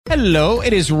Hello,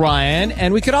 it is Ryan,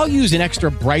 and we could all use an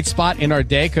extra bright spot in our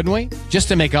day, couldn't we? Just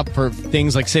to make up for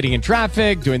things like sitting in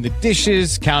traffic, doing the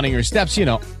dishes, counting your steps,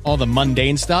 all the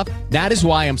mundane stuff. That is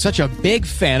why I'm such a big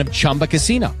fan of Chumba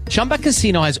Casino. Chumba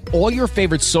Casino has all your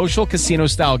favorite social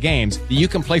casino-style games that you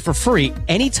can play for free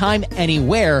anytime,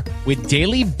 anywhere with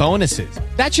daily bonuses.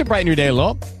 That should brighten your day a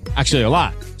little. Actually, a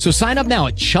lot. So sign up now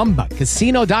at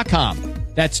ChumbaCasino.com.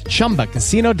 That's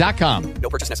ChumbaCasino.com. No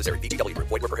purchase necessary. VGW Group.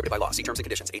 Void where prohibited by law. See terms and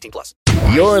conditions. 18+.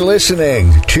 You're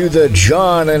listening to The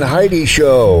John and Heidi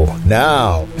Show.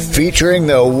 Now, featuring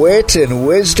the wit and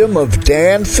wisdom of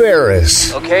Dan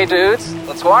Ferris. Okay, dudes,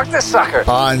 let's walk this sucker.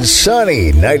 On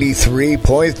Sunny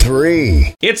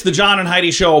 93.3. It's the John and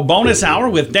Heidi Show bonus hour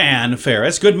with Dan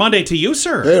Ferris. Good Monday to you,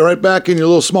 sir. Hey, right back in your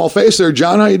little small face there,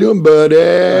 John. How you doing,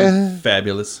 buddy?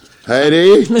 Fabulous.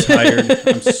 Heidi? Tired.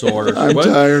 I'm sore. I'm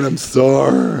tired. I'm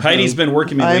sore. Heidi's been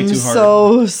working me way too hard. I'm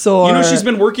so sore. She's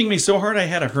been working me so hard. I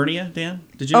had a hernia, Dan.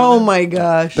 Did you know Oh, that? my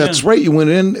gosh. That's right. You went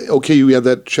in. Okay, you had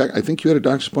that check. I think you had a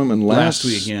doctor's appointment last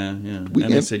week. Yeah. And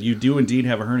weekend. they said, you do indeed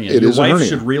have a hernia. It Your is a wife hernia.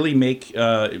 should really make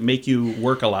you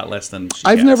work a lot less than she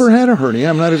I've has. never had a hernia.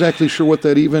 I'm not exactly sure what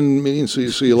that even means. So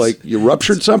you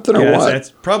ruptured something or what? That's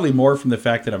probably more from the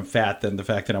fact that I'm fat than the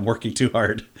fact that I'm working too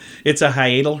hard. It's a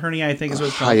hiatal hernia, I think is what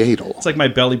it's called. Hiatal. It's like my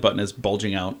belly button is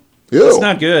bulging out. Ew. It's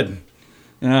not good.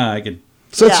 I could.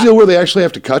 So that's the deal where they actually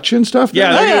have to cut you and stuff?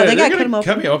 Yeah, they they're got going to cut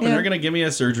cut me open. Yeah. They're going to give me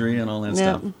a surgery and all that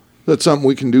stuff. That's something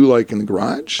we can do like in the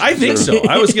garage? I think so.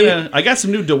 I got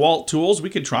some new DeWalt tools. We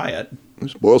could try it.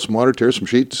 Just boil some water, tear some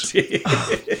sheets.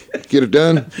 Get it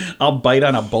done. I'll bite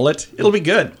on a bullet. It'll be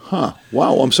good. Huh.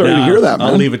 Wow, I'm sorry to hear that, man.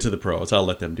 I'll leave it to the pros. I'll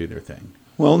let them do their thing.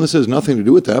 Well, this has nothing to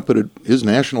do with that, but it is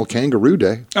National Kangaroo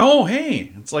Day. Oh,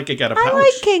 hey. It's like I got a pouch. I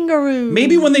like kangaroos.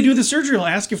 Maybe when they do the surgery, I'll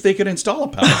ask if they could install a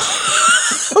pouch.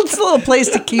 It's a little place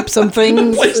to keep some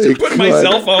things. Place to put my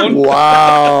cell phone.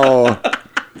 Wow.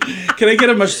 Can I get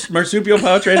a marsupial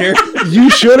pouch right here? You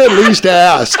should at least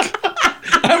ask.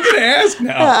 I'm going to ask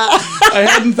now. I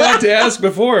hadn't thought to ask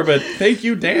before, but thank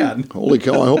you, Dan. Holy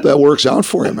cow, I hope that works out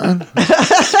for you, man.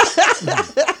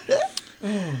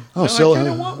 I kind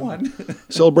of want one.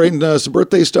 Celebrating some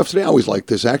birthday stuff today. I always like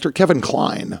this actor, Kevin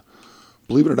Kline.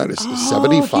 Believe it or not, he's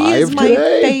 75 he is my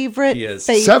today. favorite, He is.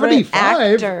 favorite 75?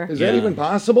 actor. Is that even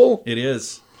possible? It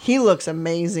is. He looks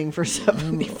amazing for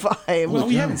 75. Well,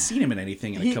 we haven't seen him in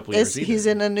anything in a couple years either. He's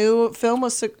in a new film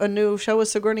with a new show with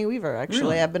Sigourney Weaver. Actually,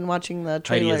 Really? I've been watching the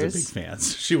Heidi trailers. is a big fan.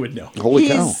 So she would know. Holy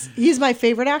cow. He's my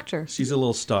favorite actor. She's a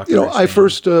little stalker. You know, I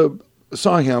first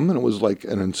saw him, and it was like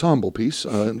an ensemble piece,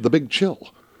 The Big Chill.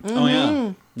 Oh,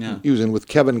 yeah. Yeah. He was in with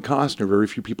Kevin Costner. Very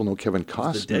few people know Kevin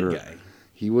Costner. The dead guy.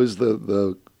 He was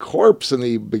the corpse in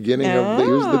the beginning of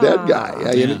he was the dead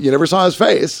guy. Yeah, you never saw his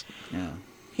face. Yeah.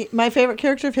 My favorite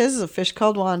character of his is A Fish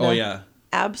Called Wanda. Oh, yeah.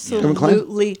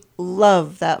 Absolutely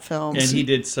love that film. And he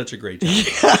did such a great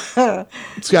job.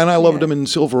 This guy and I loved him in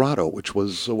Silverado, which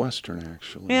was a Western,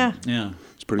 actually. Yeah. Yeah.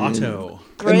 It's pretty Otto.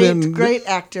 Great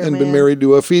actor, And man. been married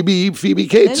to a Phoebe Cates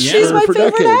And she's my for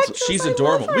favorite decades. actress. She's I love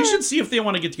adorable. her. We should see if they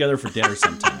want to get together for dinner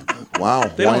sometime. Wow,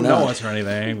 They why don't not? know us or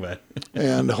anything, but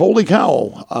And holy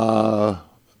cow,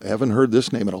 I haven't heard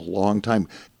this name in a long time.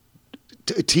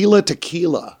 Tila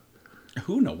Tequila.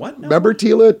 who? No, what? No. Remember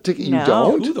Tila Tequila? You No.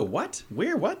 don't? Who? The what?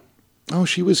 Where? What? Oh,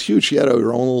 she was huge. She had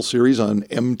her own little series on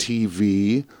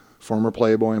MTV. Former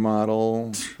Playboy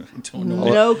model. I don't know.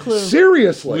 No clue.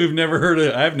 Seriously? I've never heard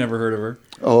of her.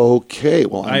 Okay,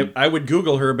 well, I'm I would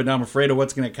Google her, but now I'm afraid of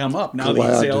what's going to come up. Now that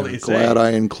you say all that you say. glad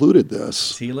I included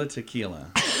this. Tila Tequila.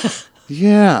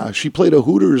 Yeah, she played a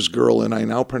Hooters girl, and I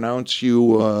now pronounce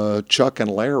you Chuck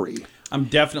and Larry. I'm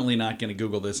definitely not going to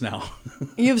Google this now.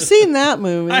 You've seen that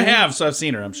movie. I have, so I've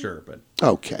seen her, I'm sure. But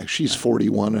Okay, she's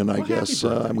 41, and I Well, guess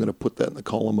happy birthday. I'm going to put that in the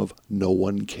column of no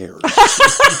one cares.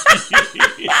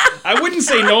 I wouldn't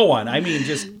say no one. I mean,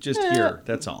 just here.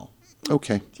 That's all.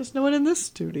 Okay. Just no one in this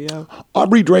studio.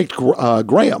 Aubrey Drake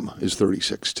Graham is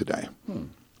 36 today, which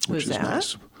Who's is that?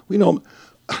 nice. We know him,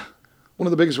 one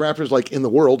of the biggest rappers like in the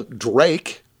world,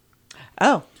 Drake.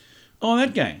 Oh. Oh,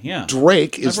 that guy. Yeah.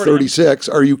 Drake is I've heard of him. 36.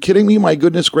 Are you kidding me? My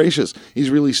goodness gracious.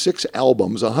 He's released 6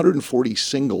 albums, 140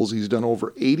 singles. He's done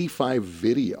over 85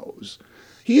 videos.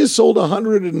 He has sold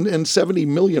 170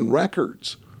 million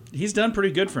records. He's done pretty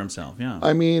good for himself. Yeah.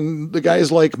 I mean, the guy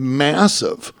is like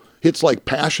massive. Hits like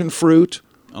Passion Fruit,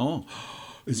 Oh,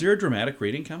 is there a dramatic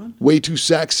reading coming? Way Too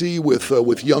Sexy with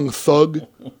Young Thug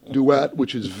duet,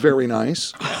 which is very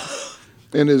nice.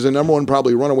 And is a number one,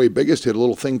 probably runaway biggest hit, a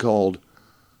little thing called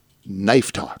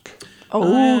Knife Talk.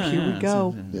 Oh, here we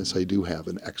go. Yes, I do have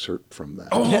an excerpt from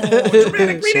that.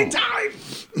 Dramatic reading time.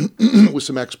 with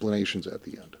some explanations at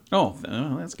the end. Oh,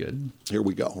 that's good. Here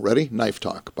we go. Ready? Knife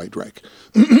Talk by Drake.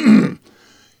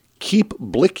 Keep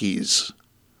blickies,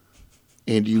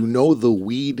 and you know the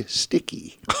weed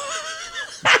sticky.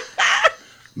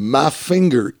 My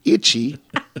finger itchy,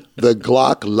 the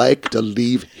Glock like to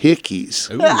leave hickeys.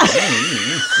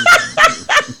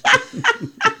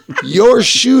 Your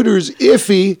shooter's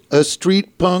iffy, a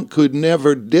street punk could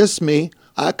never diss me.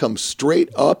 I come straight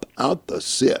up out the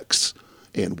 6,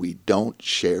 and we don't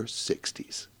share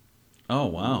 60s. Oh,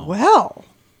 wow. Well,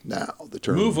 Now, the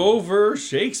term Move over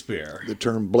Shakespeare. the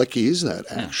term blickies, that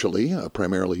actually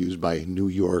primarily used by New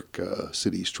York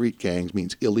City street gangs,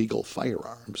 means illegal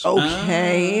firearms.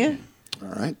 okay. All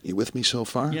right, you with me so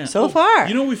far? Yeah. So far.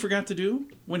 You know what we forgot to do?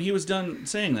 When he was done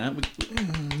saying that,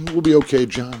 We'll be okay,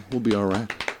 John. We'll be all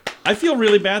right. I feel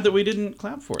really bad that we didn't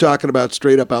clap for it. Talking about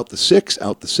straight up out the 6.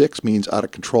 Out the 6 means out of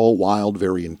control, wild,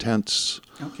 very intense,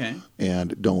 Okay.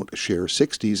 and don't share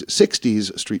 60s.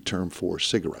 60s, street term for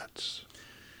cigarettes.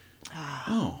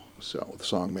 Oh. So the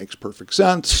song makes perfect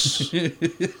sense.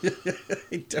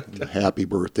 Happy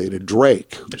birthday to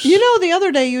Drake. You know, the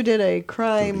other day you did a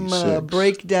crime 36.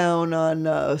 breakdown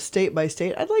on state by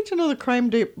state. I'd like to know the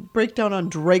crime breakdown on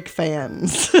Drake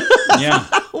fans. Yeah.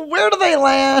 Where do they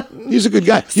land? He's a good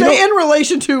guy. You Say know- in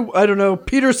relation to, I don't know,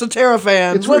 Peter Cetera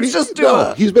fans. It's Let's really- just do no,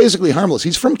 it. he's basically harmless.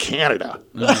 He's from Canada.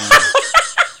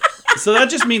 So that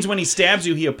just means when he stabs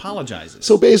you, he apologizes.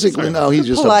 So basically, no, he's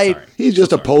just Polite. he's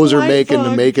just a poser Polite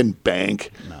thug. making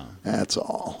bank. No. That's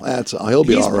all. That's all. He'll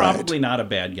be He's all right. probably not a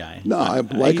bad guy. No, I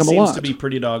like him a He lot. seems to be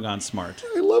pretty doggone smart.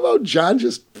 I love how John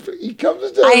he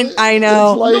comes to. I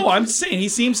know. It's like, No, I'm saying he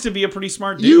seems to be a pretty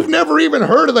smart dude. you've never even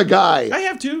heard of the guy. I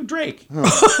have to. Drake.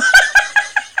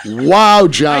 Wow,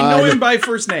 John. I know him by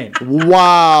first name.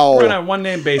 Wow. We're on a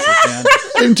one-name basis, man.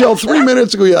 Until 3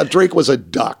 minutes ago, you thought Drake was a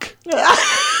duck.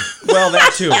 Well,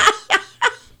 that too.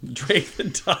 Drake the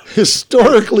duck.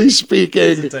 Historically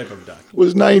speaking, The type of duck.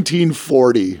 was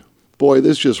 1940. Boy,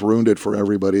 this just ruined it for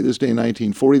everybody. This day,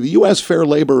 1940, the U.S. Fair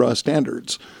Labor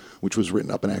Standards, which was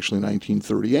written up in actually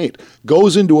 1938,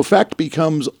 goes into effect,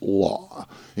 becomes law.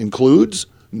 Includes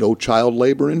no child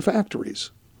labor in factories.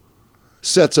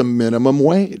 Sets a minimum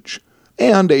wage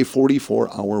and a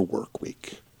 44-hour work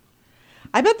week.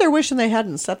 I bet they're wishing they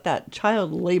hadn't set that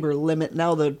child labor limit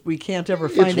now that we can't ever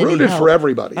find It's any rooted help. for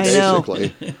everybody, I know.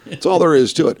 basically. That's all there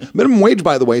is to it. Minimum wage,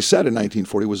 by the way, set in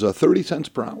 1940 was 30 cents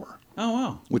per hour, Oh,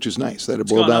 wow. which is nice. That'd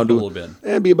It's boil gone down up to a little bit.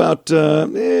 It'd be about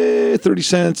 30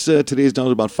 cents. Today's down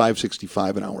to about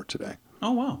 $5.65 an hour today.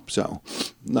 Oh, wow. So,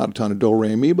 not a ton of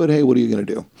do-re-mi, but hey, what are you going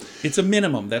to do? It's a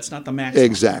minimum. That's not the maximum.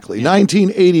 Exactly.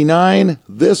 1989,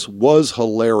 this was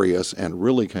hilarious and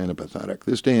really kind of pathetic.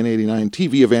 This day in 89,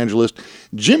 TV evangelist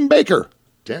Jim Baker,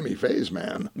 Tammy Faye's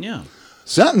man, Yeah.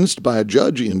 sentenced by a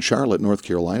judge in Charlotte, North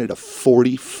Carolina to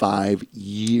 45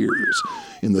 years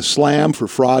in the slam for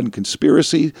fraud and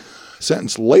conspiracy.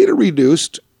 Sentence later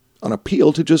reduced on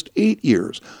appeal to just 8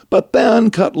 years, but then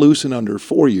cut loose in under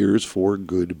 4 years for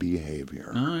good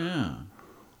behavior. Oh, yeah.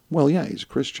 Well, yeah, he's a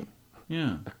Christian.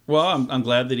 Yeah. Well, I'm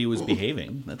glad that he was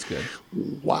behaving. That's good.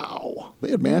 Wow.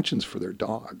 They had mansions for their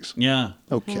dogs. Yeah.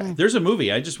 Okay. There's a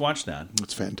movie. I just watched that.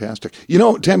 That's fantastic. You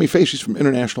know, Tammy Faye, she's from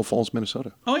International Falls,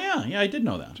 Minnesota. Oh, yeah. Yeah, I did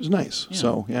know that. Which is nice.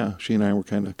 So, yeah, she and I were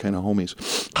kind of homies.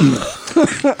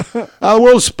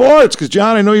 World of Sports, because,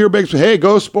 John, I know you're a big... Hey,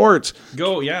 go sports.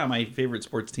 Go. Yeah, my favorite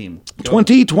sports team. Go.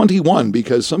 2021,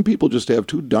 because some people just have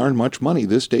too darn much money.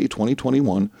 This day,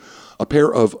 2021, a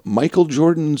pair of Michael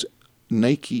Jordan's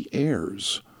Nike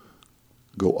Airs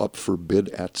go up for bid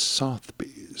at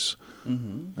Sotheby's.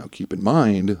 Now, keep in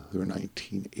mind, their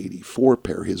 1984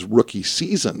 pair, his rookie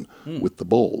season with the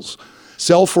Bulls,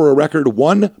 sell for a record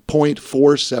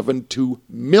 $1.472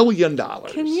 million.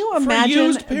 Can you For a imagine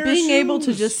used pair of being able to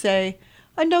shoes. just say,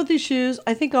 I know these shoes,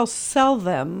 I think I'll sell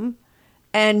them,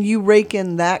 and you rake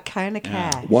in that kind of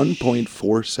cash?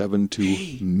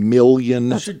 $1.472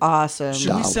 million. Awesome.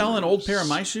 Should we sell an old pair of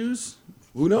my shoes?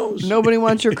 Who knows? Nobody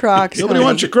wants your Crocs. Nobody honey.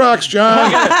 wants your Crocs, John.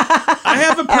 I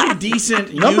have a pretty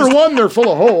decent Number used... one, they're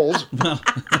full of holes.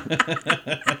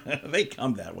 They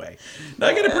come that way. Now,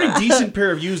 I got a pretty decent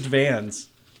pair of used Vans.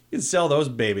 You can sell those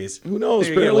babies. Who knows?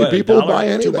 You get, Apparently, what, people $1, buy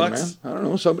anything, man. $2? I don't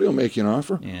know. Somebody will make you an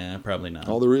offer. Yeah, probably not.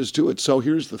 All there is to it. So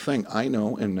here's the thing. I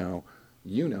know, and now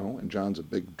and John's a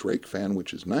big Drake fan,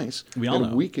 which is nice. We all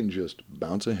know. We can just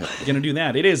bounce ahead. Going to do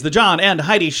that. It is the John and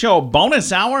Heidi Show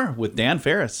bonus hour with Dan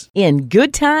Ferris. In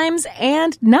good times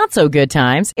and not so good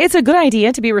times, it's a good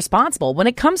idea to be responsible when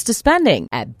it comes to spending.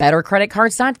 At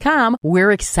BetterCreditCards.com,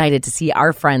 we're excited to see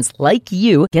our friends like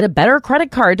you get a better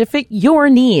credit card to fit your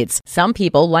needs. Some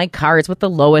people like cards with the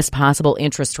lowest possible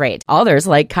interest rate. Others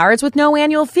like cards with no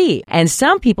annual fee. And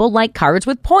some people like cards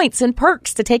with points and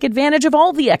perks to take advantage of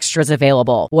all the extras available.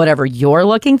 Whatever you're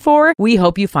looking for, we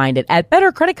hope you find it at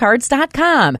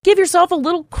BetterCreditCards.com. Give yourself a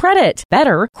little credit.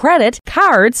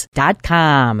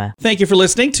 BetterCreditCards.com. Thank you for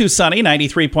listening to Sunny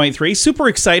 93.3. Super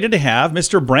excited to have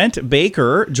Mr. Brent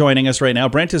Baker joining us right now.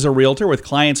 Brent is a realtor with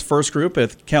Clients First Group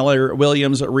at Keller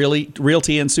Williams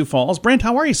Realty in Sioux Falls. Brent,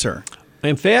 how are you, sir?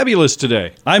 I'm fabulous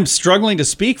today. I'm struggling to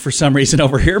speak for some reason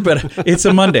over here, but it's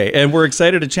a Monday, and we're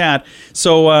excited to chat.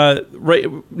 So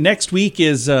next week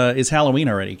is Halloween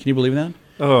already. Can you believe that?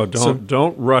 Oh,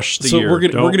 don't rush the year. So we're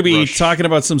going to be talking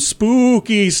about some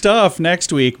spooky stuff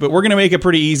next week, but we're going to make it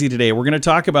pretty easy today. We're going to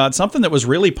talk about something that was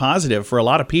really positive for a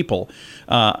lot of people.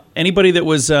 Anybody that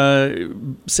was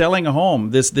selling a home,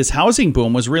 this housing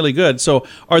boom was really good. So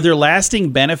are there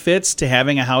lasting benefits to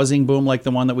having a housing boom like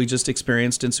the one that we just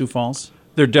experienced in Sioux Falls?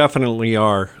 There definitely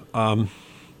are. The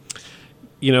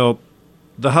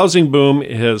housing boom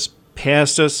has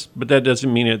passed us, but that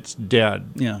doesn't mean it's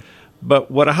dead. Yeah.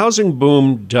 But what a housing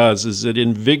boom does is it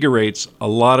invigorates a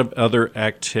lot of other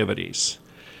activities.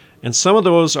 And some of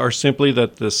those are simply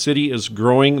that the city is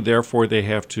growing, therefore they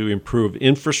have to improve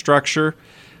infrastructure.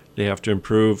 They have to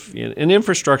improve, and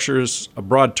infrastructure is a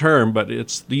broad term, but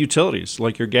it's the utilities,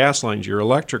 like your gas lines, your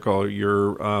electrical,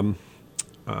 your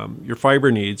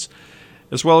fiber needs,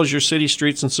 as well as your city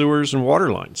streets and sewers and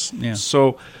water lines. Yeah.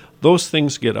 So those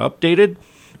things get updated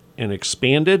and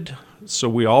expanded. So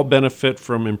we all benefit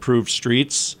from improved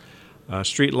streets,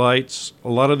 street lights, a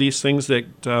lot of these things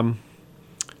that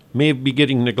may be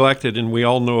getting neglected, and we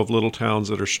all know of little towns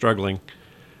that are struggling.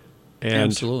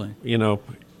 And, absolutely.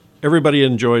 Everybody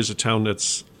enjoys a town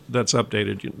that's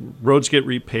updated. Roads get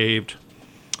repaved,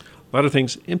 a lot of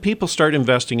things, and people start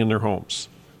investing in their homes.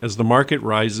 As the market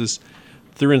rises,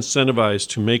 they're incentivized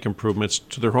to make improvements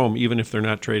to their home, even if they're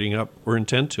not trading up or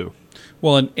intend to.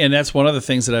 Well, and that's one of the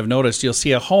things that I've noticed. You'll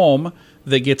see a home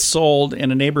that gets sold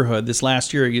in a neighborhood. This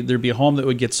last year, there'd be a home that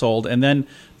would get sold, and then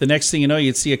the next thing you know,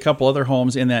 you'd see a couple other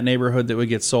homes in that neighborhood that would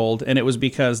get sold, and it was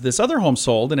because this other home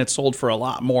sold, and it sold for a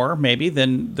lot more, maybe,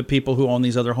 than the people who own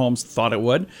these other homes thought it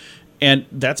would. And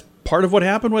that's part of what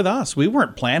happened with us. We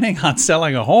weren't planning on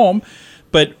selling a home,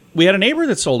 but we had a neighbor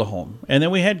that sold a home, and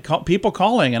then we had people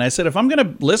calling, and I said, if I'm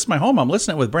going to list my home, I'm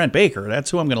listing it with Brent Baker.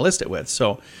 That's who I'm going to list it with.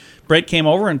 So Brent came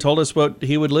over and told us what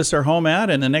he would list our home at,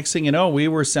 and the next thing you know, we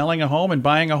were selling a home and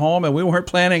buying a home, and we weren't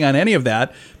planning on any of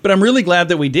that. But I'm really glad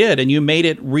that we did, and you made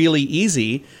it really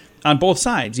easy on both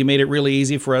sides. You made it really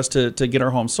easy for us to get our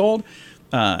home sold,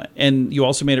 and you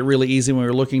also made it really easy when we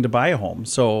were looking to buy a home.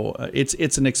 So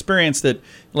it's an experience that,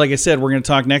 like I said, we're going to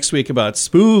talk next week about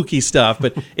spooky stuff,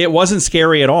 but it wasn't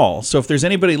scary at all. So if there's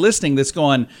anybody listening that's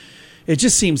going, it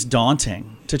just seems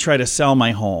daunting to try to sell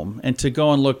my home and to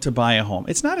go and look to buy a home,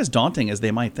 it's not as daunting as they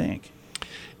might think.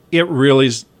 It really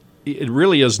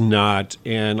is not.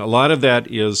 And a lot of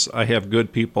that is I have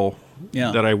good people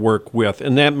that I work with.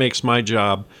 And that makes my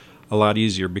job a lot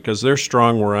easier because they're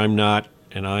strong where I'm not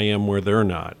and I am where they're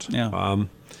not. Yeah.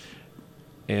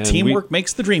 And teamwork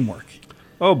makes the dream work.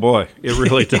 Oh, boy, it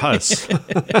really does.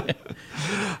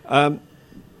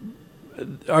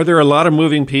 Are there a lot of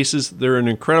moving pieces? There are an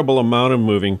incredible amount of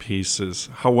moving pieces.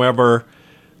 However,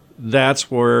 that's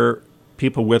where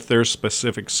people with their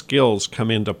specific skills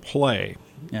come into play.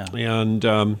 Yeah. And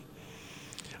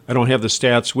I don't have the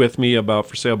stats with me about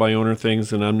for sale by owner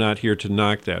things, and I'm not here to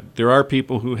knock that. There are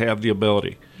people who have the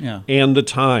ability and the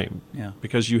time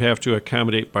because you have to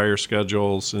accommodate buyer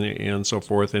schedules and so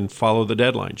forth and follow the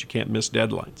deadlines. You can't miss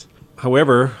deadlines.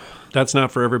 However, that's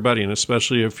not for everybody, and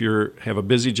especially if you have a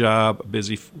busy job, a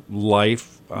busy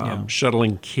life,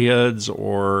 shuttling kids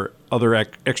or other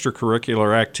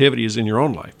extracurricular activities in your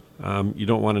own life. You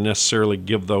don't want to necessarily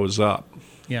give those up.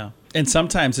 Yeah, and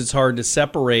sometimes it's hard to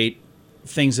separate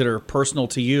things that are personal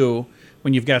to you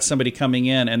when you've got somebody coming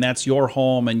in and that's your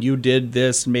home and you did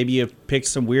this, and maybe you picked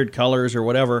some weird colors or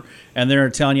whatever, and they're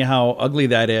telling you how ugly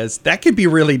that is. That could be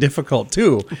really difficult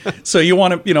too. So you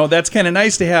want to, that's kind of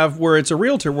nice to have where it's a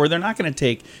realtor where they're not going to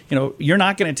take, you're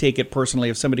not going to take it personally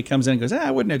if somebody comes in and goes, I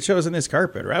wouldn't have chosen this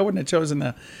carpet, or I wouldn't have chosen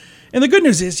the, and the good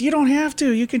news is you don't have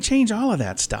to. You can change all of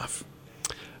that stuff.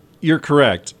 You're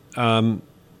correct.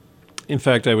 In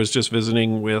fact, I was just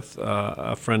visiting with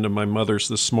a friend of my mother's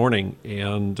this morning,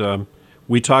 and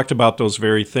we talked about those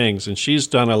very things, and she's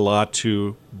done a lot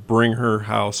to bring her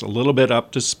house a little bit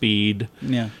up to speed.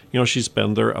 Yeah. She's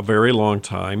been there a very long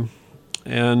time.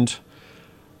 And,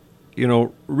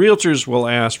 realtors will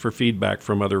ask for feedback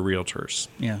from other realtors.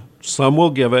 Yeah. Some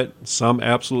will give it. Some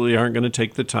absolutely aren't going to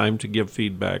take the time to give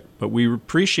feedback. But we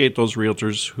appreciate those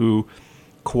realtors who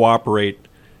cooperate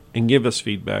and give us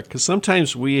feedback, because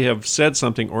sometimes we have said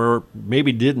something or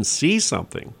maybe didn't see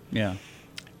something. Yeah.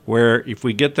 Where if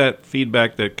we get that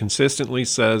feedback that consistently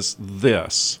says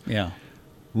this,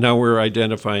 now we're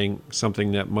identifying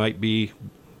something that might be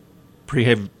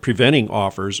preventing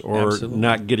offers or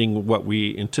not getting what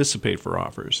we anticipate for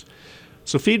offers.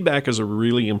 So feedback is a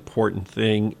really important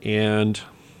thing, and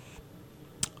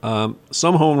some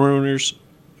homeowners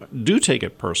do take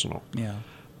it personal. Yeah.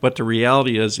 But the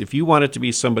reality is, if you want it to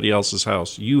be somebody else's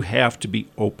house, you have to be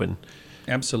open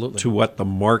to what the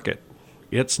market.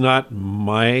 It's not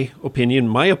my opinion.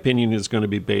 My opinion is going to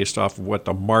be based off of what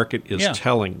the market is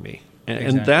telling me.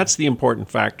 And that's the important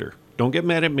factor. Don't get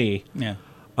mad at me. Yeah.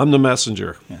 I'm the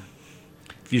messenger. Yeah.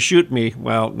 If you shoot me,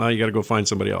 well, now you got to go find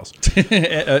somebody else.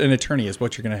 An attorney is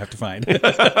what you're going to have to find.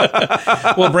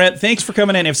 Well, Brent, thanks for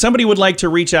coming in. If somebody would like to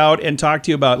reach out and talk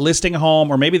to you about listing a home,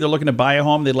 or maybe they're looking to buy a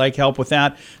home, they'd like help with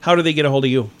that, how do they get a hold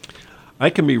of you? I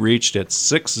can be reached at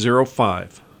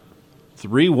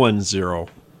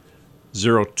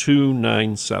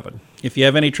 605-310-0297. If you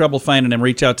have any trouble finding him,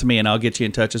 reach out to me and I'll get you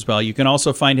in touch as well. You can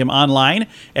also find him online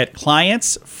at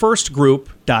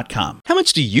clientsfirstgroup.com. How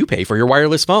much do you pay for your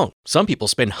wireless phone? Some people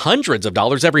spend hundreds of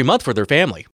dollars every month for their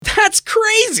family. That's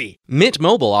crazy! Mint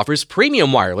Mobile offers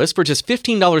premium wireless for just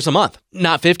 $15 a month.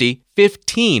 Not 50,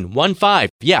 15, 1-5.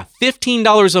 Yeah,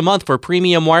 $15 a month for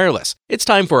premium wireless. It's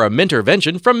time for a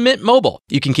Mintervention from Mint Mobile.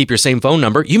 You can keep your same phone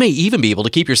number. You may even be able to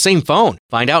keep your same phone.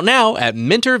 Find out now at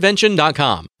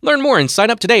Mintervention.com. Learn more and sign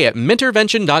up today at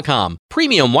Mintervention.com.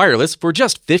 Premium wireless for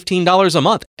just $15 a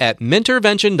month at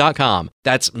Mintervention.com.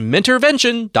 That's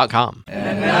Mintervention.com.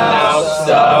 And now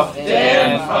stuff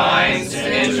Dan finds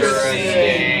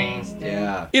interesting.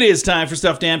 Yeah. It is time for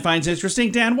Stuff Dan Finds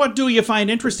Interesting. Dan, what do you find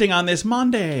interesting on this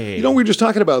Monday? We were just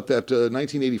talking about that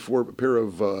 1984 pair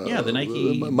of the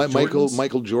Nike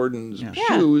Michael Jordan's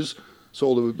shoes.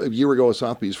 Sold a year ago at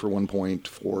Sotheby's for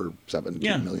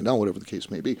 $1.47 million, whatever the case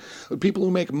may be. People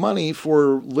who make money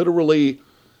for literally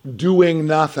doing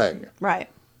nothing. Right.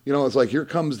 It's like, here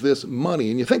comes this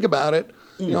money. And you think about it,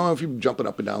 if you're jumping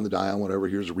up and down the dial, whatever,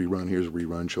 here's a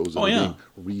rerun, shows that are being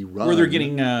rerun. Where they're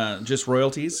getting just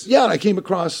royalties? Yeah, and I came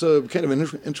across kind of an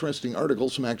interesting article,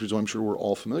 some actors who I'm sure we're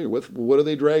all familiar with. What are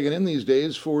they dragging in these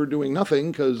days for doing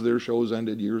nothing because their shows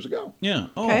ended years ago? Yeah.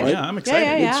 Oh, right? yeah, I'm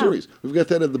excited. Good series. We've got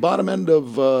that at the bottom end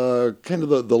of, kind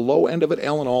of the low end of it.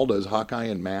 Alan Alda does Hawkeye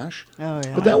and MASH. Oh,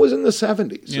 yeah. But that was in the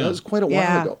 70s. So that was quite a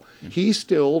while ago. He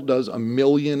still does $1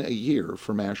 million a year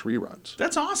for MASH reruns.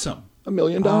 That's awesome. $1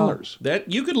 million.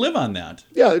 That you could live on that.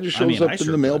 Yeah, it just shows up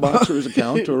in the mailbox or his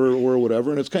account or whatever,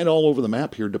 and it's kind of all over the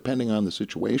map here, depending on the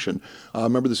situation.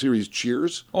 Remember the series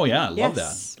Cheers? Oh yeah, I love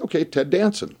that. Okay, Ted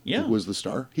Danson was the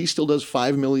star. He still does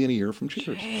 $5 million a year from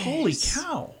Cheers. Holy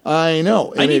cow! I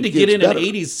know. I need to get in an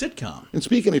 '80s sitcom. And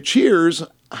speaking of Cheers,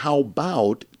 how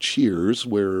about Cheers,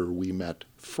 where we met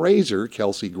Frasier,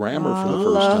 Kelsey Grammer, for the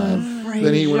first time. Frasier.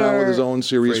 Then he went out with his own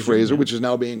series, Frasier, which is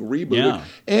now being rebooted. Yeah.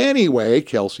 Anyway,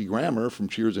 Kelsey Grammer from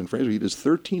Cheers and Frasier, he does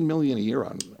 $13 million a year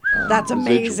on That's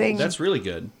amazing. That's really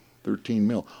good. 13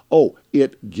 mil. Oh,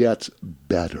 it gets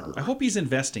better. I hope he's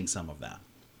investing some of that.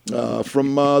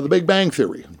 From The Big Bang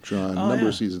Theory, a number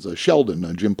of seasons.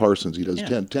 Sheldon, Jim Parsons, he does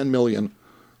 $10 million.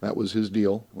 That was his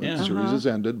deal when the series has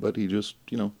ended, but he just,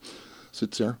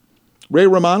 sits there. Ray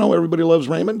Romano, everybody loves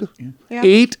Raymond. Yeah.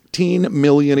 $18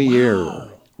 million a year.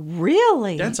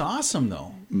 Really? That's awesome,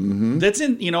 though. Mm-hmm. That's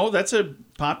that's a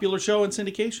popular show in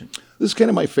syndication. This is kind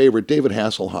of my favorite. David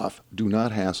Hasselhoff. Do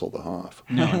not hassle the Hoff.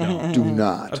 No. Do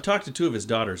not. I've talked to two of his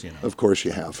daughters, Of course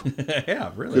you have.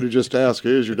 Yeah, really. Could have just asked,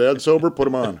 hey, is your dad sober? Put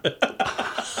him on.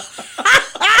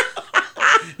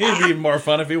 It'd be even more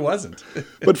fun if he wasn't.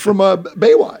 But from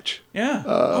Baywatch. Yeah.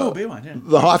 Baywatch, yeah.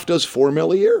 The Hoff does $4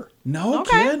 million a year. No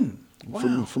kidding.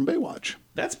 Wow. From Baywatch.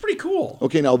 That's pretty cool.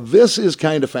 Okay, now this is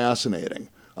kind of fascinating.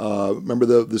 Remember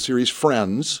the series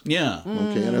Friends? Yeah.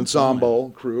 Okay, an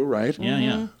ensemble crew, right? Yeah,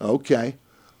 yeah. Okay.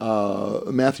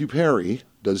 Matthew Perry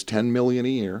does $10 million a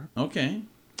year. Okay.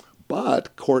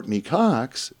 But Courtney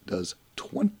Cox does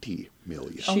 $20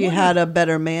 million. She had a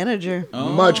better manager.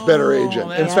 Much better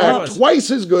agent. In fact,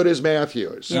 twice as good as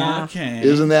Matthews. Yeah. Okay.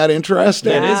 Isn't that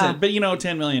interesting? That isn't. But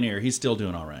 $10 million a year, he's still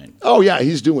doing all right. Oh, yeah,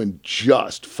 he's doing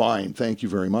just fine. Thank you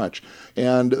very much.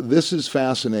 And this is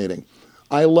fascinating.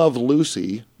 I Love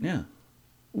Lucy. Yeah.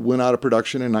 went out of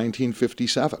production in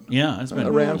 1957. Yeah, it's been it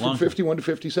ran a long from 51 to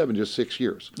 57, just 6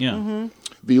 years. Yeah.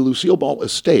 The Lucille Ball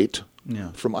estate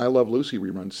Yeah. from I Love Lucy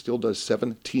reruns still does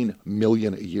 $17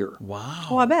 million a year. Wow.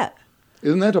 Oh, I bet.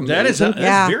 Isn't that amazing?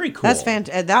 That's very cool. That's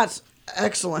fantastic. That's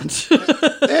excellent.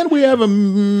 And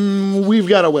we've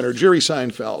got a winner, Jerry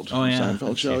Seinfeld. Oh, yeah.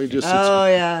 Seinfeld show. He just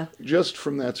just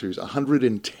from that series,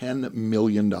 $110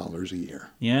 million a year.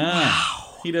 Yeah. Wow.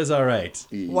 He does all right.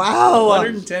 Wow.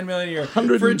 $110 million a year.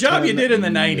 For a job you did in the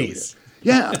 90s.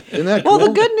 Yeah. Isn't that well, cool?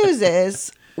 the good news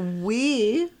is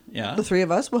the three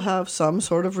of us will have some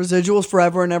sort of residuals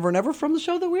forever and ever and ever from the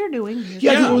show that we're doing.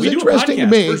 Yeah, it was interesting to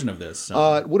me. Version of this,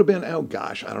 so. It would have been,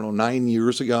 9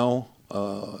 years ago.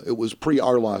 It was pre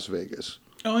our Las Vegas.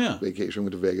 Oh, yeah. Vacation.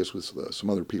 Went to Vegas with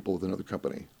some other people with another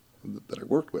company that I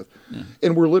worked with. Yeah.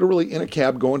 And we're literally in a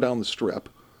cab going down the strip,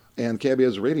 and the cabbie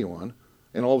has the radio on,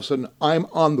 and all of a sudden I'm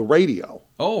on the radio.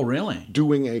 Oh, really?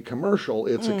 Doing a commercial.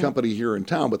 It's a company here in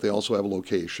town, but they also have a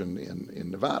location in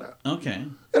Nevada. Okay.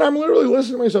 And I'm literally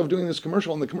listening to myself doing this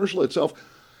commercial, and the commercial itself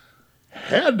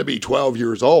had to be 12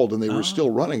 years old, and they were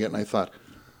still running it, and I thought,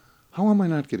 how am I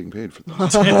not getting paid for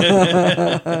this?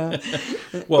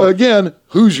 Well, again,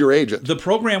 who's your agent? The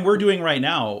program we're doing right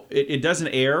now, it doesn't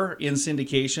air in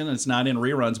syndication. It's not in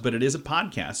reruns, but it is a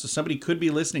podcast. So somebody could be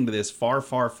listening to this far,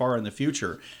 far, far in the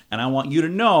future. And I want you to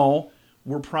know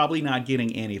we're probably not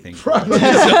getting anything. Probably.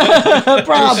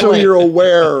 So you're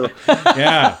aware.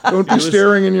 Yeah. Don't be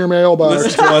staring in your mailbox.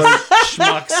 Listen to us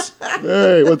schmucks.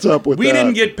 Hey, what's up with that? We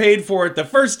didn't get paid for it the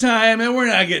first time, and we're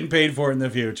not getting paid for it in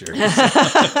the future. Yeah,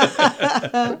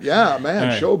 man,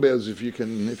 right. Showbiz. If you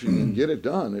can get it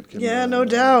done, it can. Yeah, no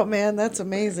doubt, man. That's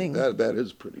amazing. That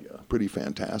is pretty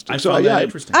fantastic. I found that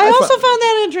interesting. I also found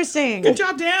that interesting. Good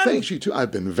job, Dan. Thanks, you too.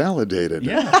 I've been validated.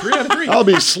 Yeah, 3 out of 3. I'll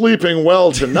be sleeping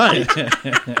well tonight. All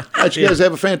right, you guys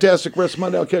have a fantastic rest of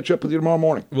Monday. I'll catch up with you tomorrow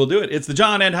morning. We'll do it. It's the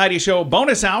John and Heidi Show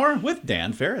bonus hour with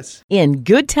Dan Ferris. In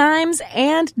good times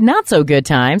and not so good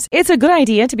times, it's a good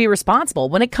idea to be responsible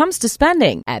when it comes to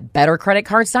spending. At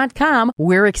BetterCreditCards.com,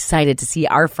 we're excited to see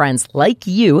our friends like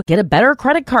you get a better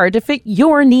credit card to fit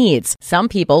your needs. Some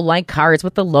people like cards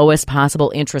with the lowest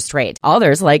possible interest rate.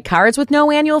 Others like cards with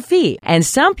no annual fee. And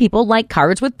some people like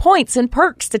cards with points and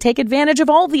perks to take advantage of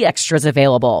all the extras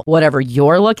available. Whatever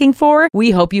you're looking for,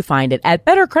 we hope you find it at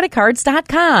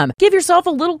BetterCreditCards.com. Give yourself a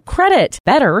little credit.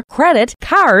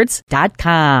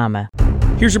 BetterCreditCards.com.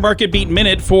 Here's your Market Beat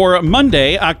Minute for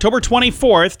Monday, October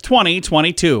 24th,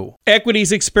 2022.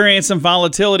 Equities experienced some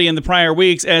volatility in the prior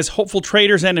weeks as hopeful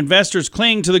traders and investors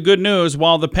cling to the good news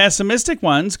while the pessimistic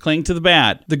ones cling to the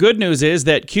bad. The good news is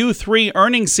that Q3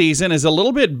 earnings season is a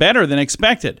little bit better than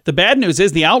expected. The bad news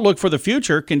is the outlook for the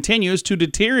future continues to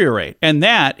deteriorate, and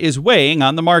that is weighing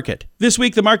on the market. This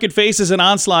week, the market faces an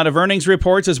onslaught of earnings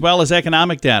reports as well as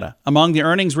economic data. Among the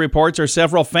earnings reports are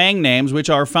several FANG names which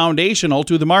are foundational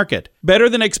to the market.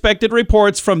 Better than expected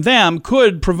reports from them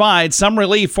could provide some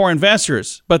relief for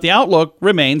investors, but the outlook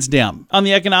remains dim. On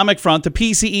the economic front, the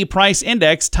PCE price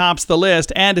index tops the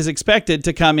list and is expected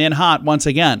to come in hot once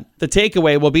again. The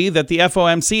takeaway will be that the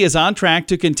FOMC is on track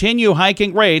to continue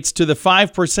hiking rates to the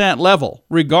 5% level,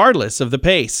 regardless of the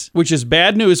pace, which is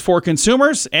bad news for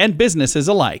consumers and businesses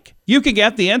alike. You can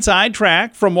get the inside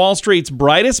track from Wall Street's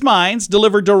brightest minds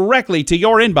delivered directly to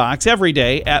your inbox every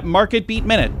day at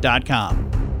MarketBeatMinute.com.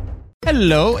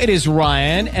 Hello, it is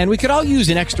Ryan, and we could all use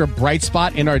an extra bright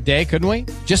spot in our day, couldn't we?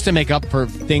 Just to make up for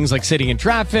things like sitting in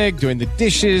traffic, doing the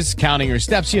dishes, counting your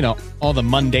steps, all the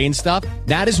mundane stuff.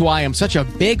 That is why I'm such a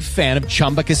big fan of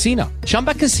Chumba Casino.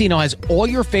 Chumba Casino has all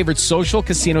your favorite social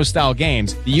casino-style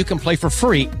games that you can play for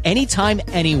free anytime,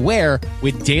 anywhere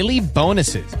with daily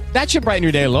bonuses. That should brighten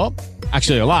your day a little.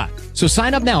 Actually, a lot. So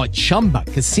sign up now at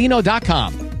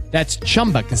ChumbaCasino.com. That's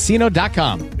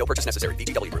ChumbaCasino.com. No purchase necessary.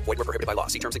 VGW Group. Void where prohibited by law.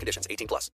 See terms and conditions. 18+.